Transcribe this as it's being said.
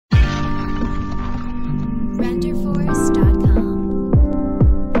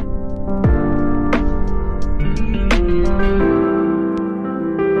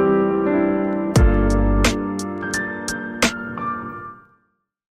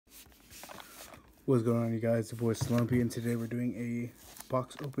What's going on, you guys? The boy Slumpy, and today we're doing a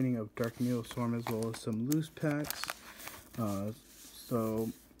box opening of Dark Neostorm as well as some loose packs.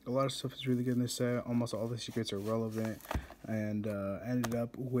 So a lot of stuff is really good in this set. Almost all the secrets are relevant, and ended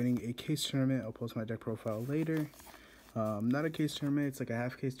up winning a case tournament. I'll post my deck profile later. Not a case tournament; it's like a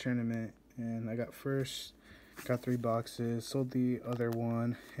half case tournament, and I got first. Got 3 boxes. Sold the other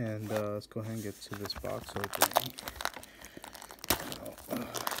one, and let's go ahead and get to this box opening.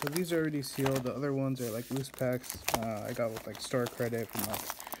 So these are already sealed. The other ones are like loose packs. I got with like store credit from like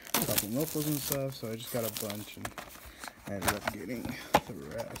shopping locals and stuff. So I just got a bunch and I ended up getting the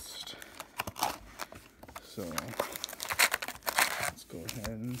rest. So let's go ahead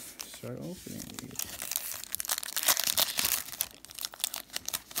and start opening these.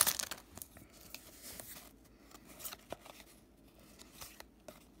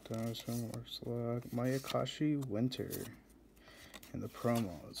 Dinosaur Slug, Mayakashi Winter, and the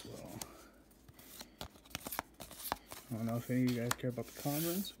promo as well. I don't know if any of you guys care about the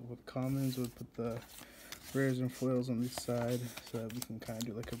commons, but with the commons, we'll put the rares and foils on this side so that we can kind of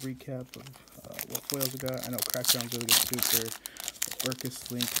do like a recap of what foils we got. I know Crackdown's really good super.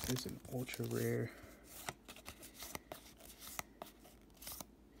 Orcus Link is an ultra rare.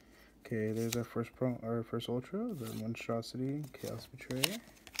 Okay, there's our first ultra, the Monstrosity, Chaos Betrayer,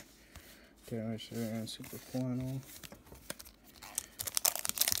 Damage and Super Flannel.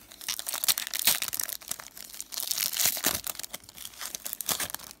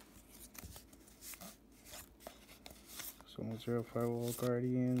 Someone 0 Firewall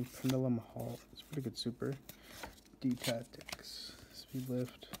Guardian, Pendulum Halt. It's pretty good super. D-Tactics, Speed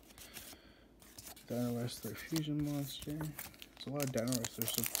Lift, Dino Wrestler Fusion Monster. There's a lot of Dino Wrestler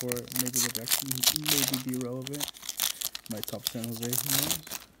support. Maybe the deck maybe be relevant. My top San Jose, who knows?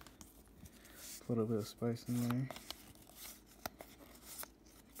 A little bit of spice in there.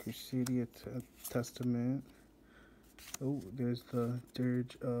 Crusadia Testament. Oh, there's the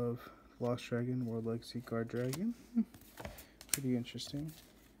Dirge of Lost Dragon, World Legacy Guard Dragon. Pretty interesting.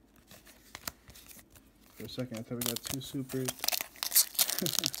 For a second, I thought we got 2 supers.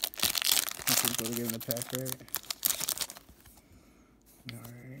 I think we'll get in the pack, right?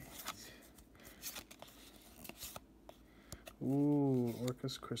 Alright. Ooh,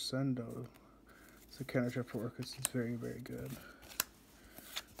 Orcus Crescendo. It's a counter trap for Orcus. It's very, very good.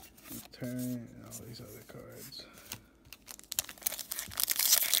 Turn and all these other cards.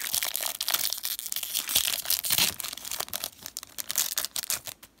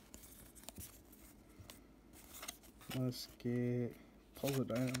 Musket, Pulsar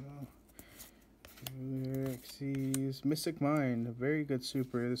Dynamo, Xyz, Mystic Mind, a very good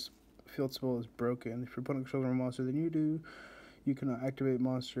super. This field spell is broken. If your opponent controls more monster than you do, you cannot activate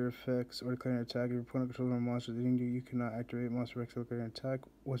monster effects or declare an attack. If your opponent controls more monster than you do, you cannot activate monster effects or declare an attack.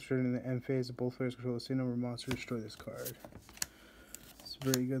 Once during in the end phase, if both players control the same number of monsters, destroy this card. It's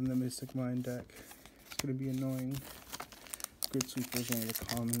very good in the Mystic Mind deck. It's going to be annoying. Good super is one of the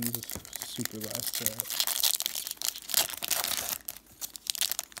commons. Super last set.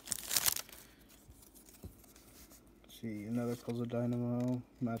 See, another Puzzle Dynamo,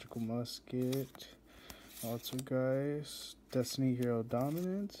 Magical Musket, Altergeist, Destiny Hero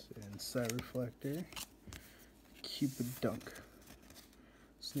Dominance, and Sight Reflector, Cupid Dunk,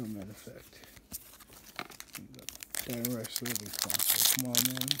 Snowman Effect. Dino Wrestler will be fun, so come on,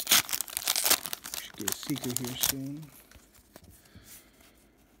 man. We should get a secret here soon.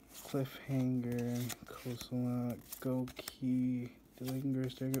 Cliffhanger, Coastal Goki,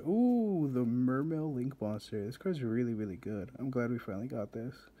 ooh, the Mermail Link Monster. This card's really, really good. I'm glad we finally got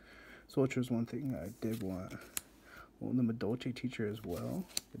this. So Ultra's one thing I did want. Well, the Madolche teacher as well.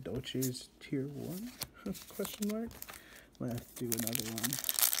 Madolche is tier 1? Question mark. Might have to do another one.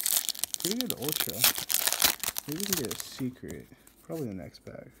 Pretty good Ultra. Maybe we can get a secret. Probably the next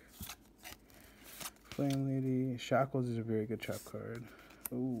pack. Flame Lady. Shackles is a very good trap card.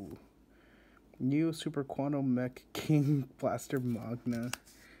 Ooh. New Super Quantum Mech King Blaster Magna.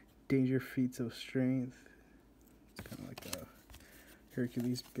 Danger Feats of Strength. It's kind of like a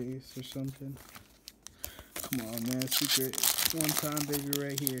Hercules base or something. Come on, man. Secret. One time, baby,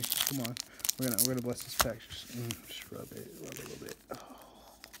 right here. Come on. We're gonna bless this pack. Just rub it a little bit. Oh.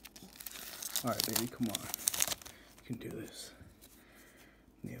 Alright, baby, come on. You can do this.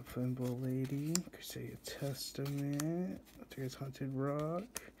 Neofimble Lady. Crusadia Testament. There's Haunted Rock.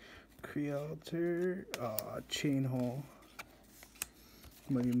 Crealter, Chain Hole,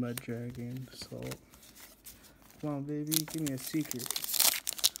 Muddy Mud Dragon, Salt. Come on, baby, give me a secret.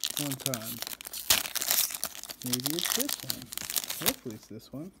 One time. Maybe it's this one. Hopefully it's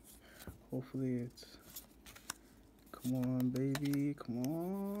this one. Hopefully it's... Come on, baby, come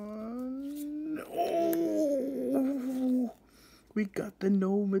on. We got the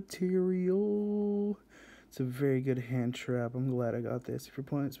no material. It's a very good hand trap. I'm glad I got this. If your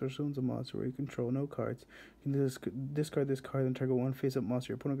opponent special owns a monster where you control no cards, you can discard this card and target one face-up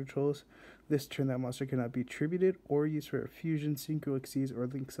monster your opponent controls. This turn, that monster cannot be tributed or used for a fusion, synchro, exceed, or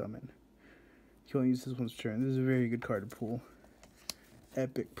link summon. You can only use this one's turn. This is a very good card to pull.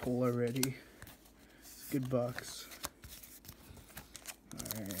 Epic pull already. It's a good box.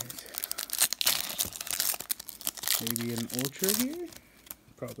 Alright. Maybe an Ultra here?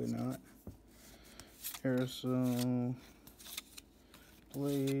 Probably not. Aerosol.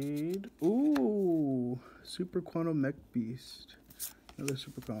 Blade. Ooh! Super Quantum Mech Beast. Another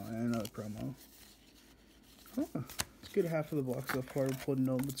Super Quantum and another promo. Huh. Let's get half of the box so far. We pulled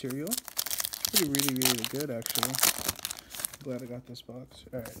no material. Pretty really good actually. Glad I got this box.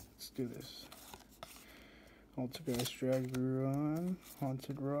 Alright, let's do this. Altergeist Dragron.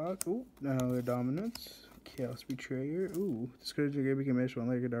 Haunted Rock. Ooh, another Dominance. Chaos Betrayer. Ooh, discard your graveyard, banish one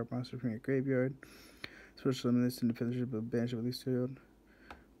like a dark monster from your graveyard. Special summon this in the finisher of banish of least field.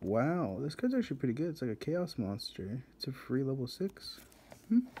 Wow, this card's actually pretty good. It's like a chaos monster. It's a free level 6.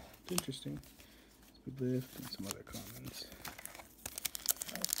 It's interesting. Speed lift and some other commons.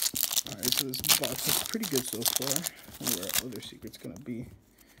 Alright, so this box looks pretty good so far. I wonder what our other secret's gonna be.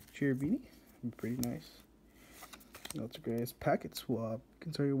 Cherubini. Pretty nice. Altergeist Packet Swap. You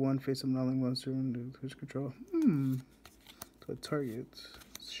can target one face-up non-link monster under switch control. So it targets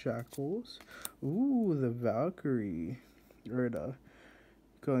Shackles. Ooh, the Valkyrie. Or the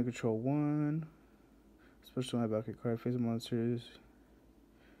go and control one. Special my Valkyrie card, face-up monsters.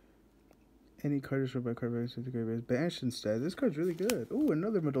 Any card destroyed by card back to the graveyard is banished instead. This card's really good. Ooh,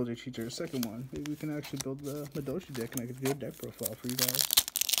 another Madoji Cheater, second one. Maybe we can actually build the Madoji deck and I could do a deck profile for you guys.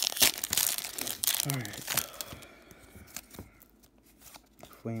 Alright.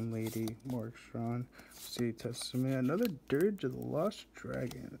 Flame Lady, Morgstron, City Testament, another Dirge of the Lost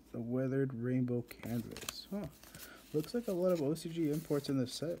Dragon, the Weathered Rainbow Canvas. Huh. Looks like a lot of OCG imports in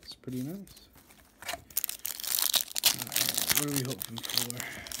this set. It's pretty nice. What are we hoping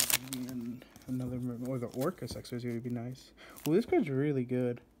for? And another, or the Orcus X is going to be nice. Well, this card's really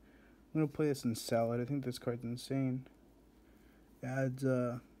good. I'm going to play this in Salad. I think this card's insane. Adds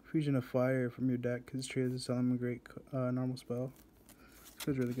Fusion of Fire from your deck because it's treated as a Summon Great normal spell. This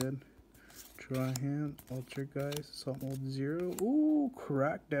card's really good. Draw Hand, Altergeist, Assault Mode 0. Ooh,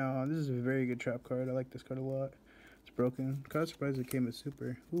 Crackdown. This is a very good trap card. I like this card a lot. It's broken. Kind of surprised it came as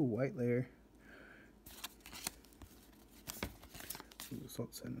super. Ooh, White Layer. Ooh,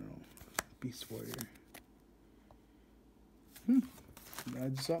 Assault Sentinel. Beast Warrior.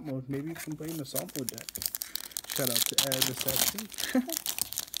 Add Assault Mode. Maybe you can play in the Assault Mode deck. Shout out to Ed the section.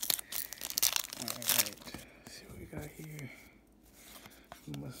 Alright. Let's see what we got here.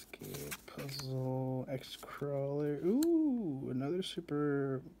 Musket, Puzzle, X-Crawler. Ooh, another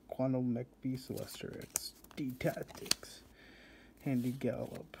Super Quantum Mech Beast, Celestial X. D-Tactics. Handy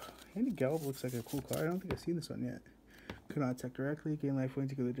Gallop. Handy Gallop looks like a cool card. I don't think I've seen this one yet. Cannot attack directly. Gain life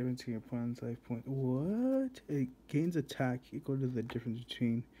points equal to the difference between your opponent's life point. What? It gains attack equal to the difference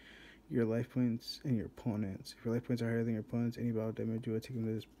between your life points and your opponent's. If your life points are higher than your opponent's, any battle damage, you will take him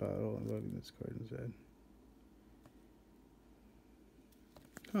to this battle involving this card instead.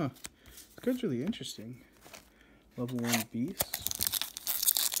 Huh. This card's really interesting. Level 1 Beast.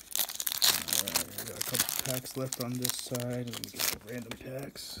 Alright, I got a couple packs left on this side. Let me get the random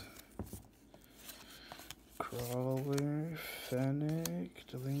packs. Crawler, Fennec,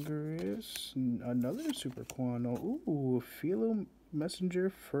 Delingerous, another Super Quano. Ooh, Philo Messenger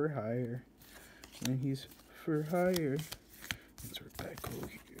for hire. And he's for hire. Insert that cool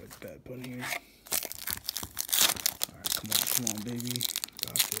here. Bad Bunny here. Alright, come on, baby.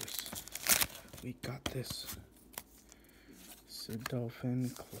 Got this. We got this. Sid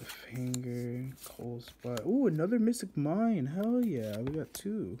Dolphin, Cliffhanger, Cold Spot. Ooh, another Mystic Mine. Hell yeah, we got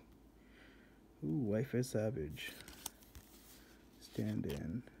two. Ooh, Wife is Savage. Stand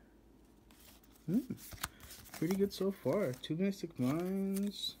in. Pretty good so far. Two Mystic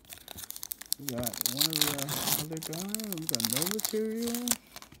Mines. We got one of the other guy. We got no material.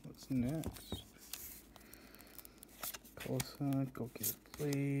 What's next? Colson, go get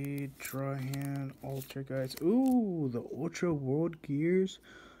Blade, Draw Hand, Altergeist. Ooh, the Ultra World Gears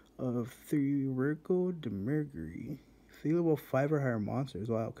of Theurgical Demergery. Feelable 5 or higher monsters.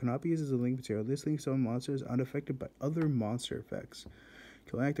 Wow, cannot be used as a link material. This link summon monsters unaffected by other monster effects.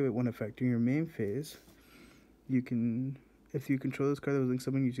 Can activate one effect during your main phase. You can, if you control this card that was link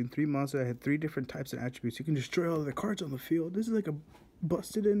summoned using 3 monsters that had 3 different types and attributes, you can destroy all the cards on the field. This is like a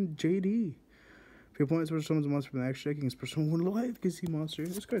busted in JD. If your opponent special summons a monster from the action deck, you can special summon one life because see monster.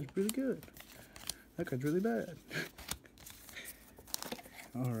 This card's really good. That card's really bad.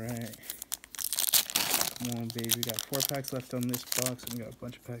 Alright. Come on, baby. We got 4 packs left on this box, and we got a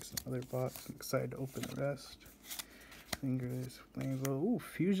bunch of packs in the other box. I'm excited to open the rest. Fingers, flames. Ooh,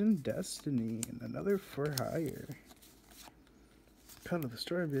 Fusion Destiny, and another for hire. Kind of the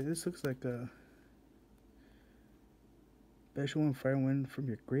story of it. This looks like a special one, Fire and Wind from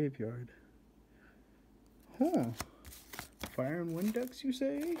your graveyard. Huh. Fire and Wind decks, you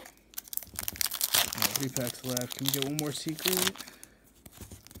say? 3 packs left. Can we get one more secret?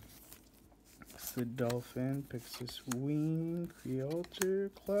 It's the Dolphin, Pixis Wing, Crealter,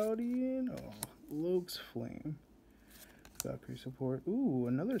 Cloudian, Logue's Flame. Valkyrie support. Ooh,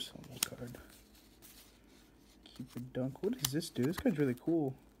 another solo card. Keep a Dunk. What does this do? This card's really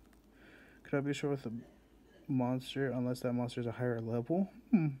cool. Could I be sure with a monster unless that monster is a higher level?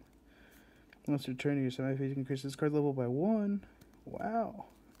 Once return to your semi-phase, you can increase this card level by 1. Wow.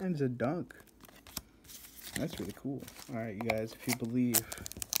 And it's a Dunk. That's really cool. Alright, you guys, if you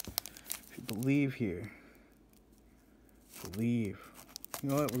believe here, believe. You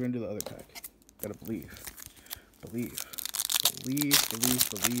know what? We're gonna do the other pack. Gotta believe. Believe. We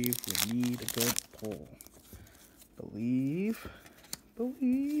need a good pull. Believe.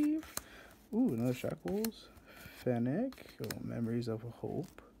 Ooh, another Shackles. Fennec. Memories of a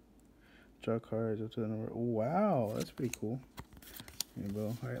Hope. Draw cards up to the number. Wow, that's pretty cool. There you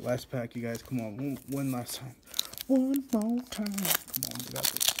go. Alright, last pack, you guys. Come on, one last time. One more time. Come on, we got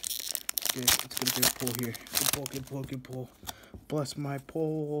this. Let's get a good pull here. Good pull. Bless my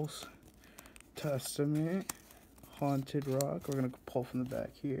pulls. Testament. Haunted Rock. We're going to pull from the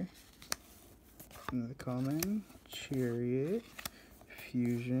back here. Another common. Chariot.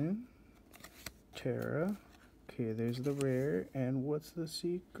 Fusion. Terra. Okay, there's the rare. And what's the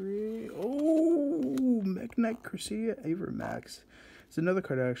secret? Oh, Mech Knight Crusader Avermax. It's another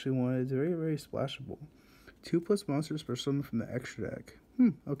card I actually wanted. It's very, very splashable. 2+ monsters per summon from the extra deck.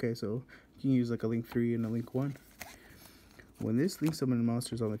 Okay, so you can use like a Link 3 and a Link 1. When this Link summon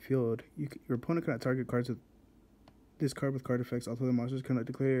monsters on the field, your opponent cannot target cards with this card with card effects. Although the monsters cannot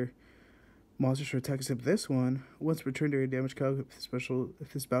declare monsters for attack except this one. Once returned to your damage calc, if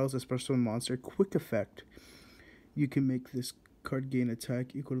this battle is a special summon monster, quick effect. You can make this card gain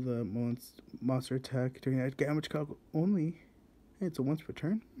attack equal to the monster attack during that damage calc only. Hey, it's a once per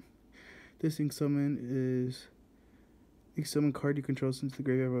turn. This Ink Summon is the summon card you control since the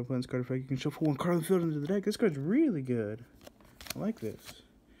graveyard of opponent's card effect. You can shuffle 1 card on the field into the deck. This card's really good. I like this.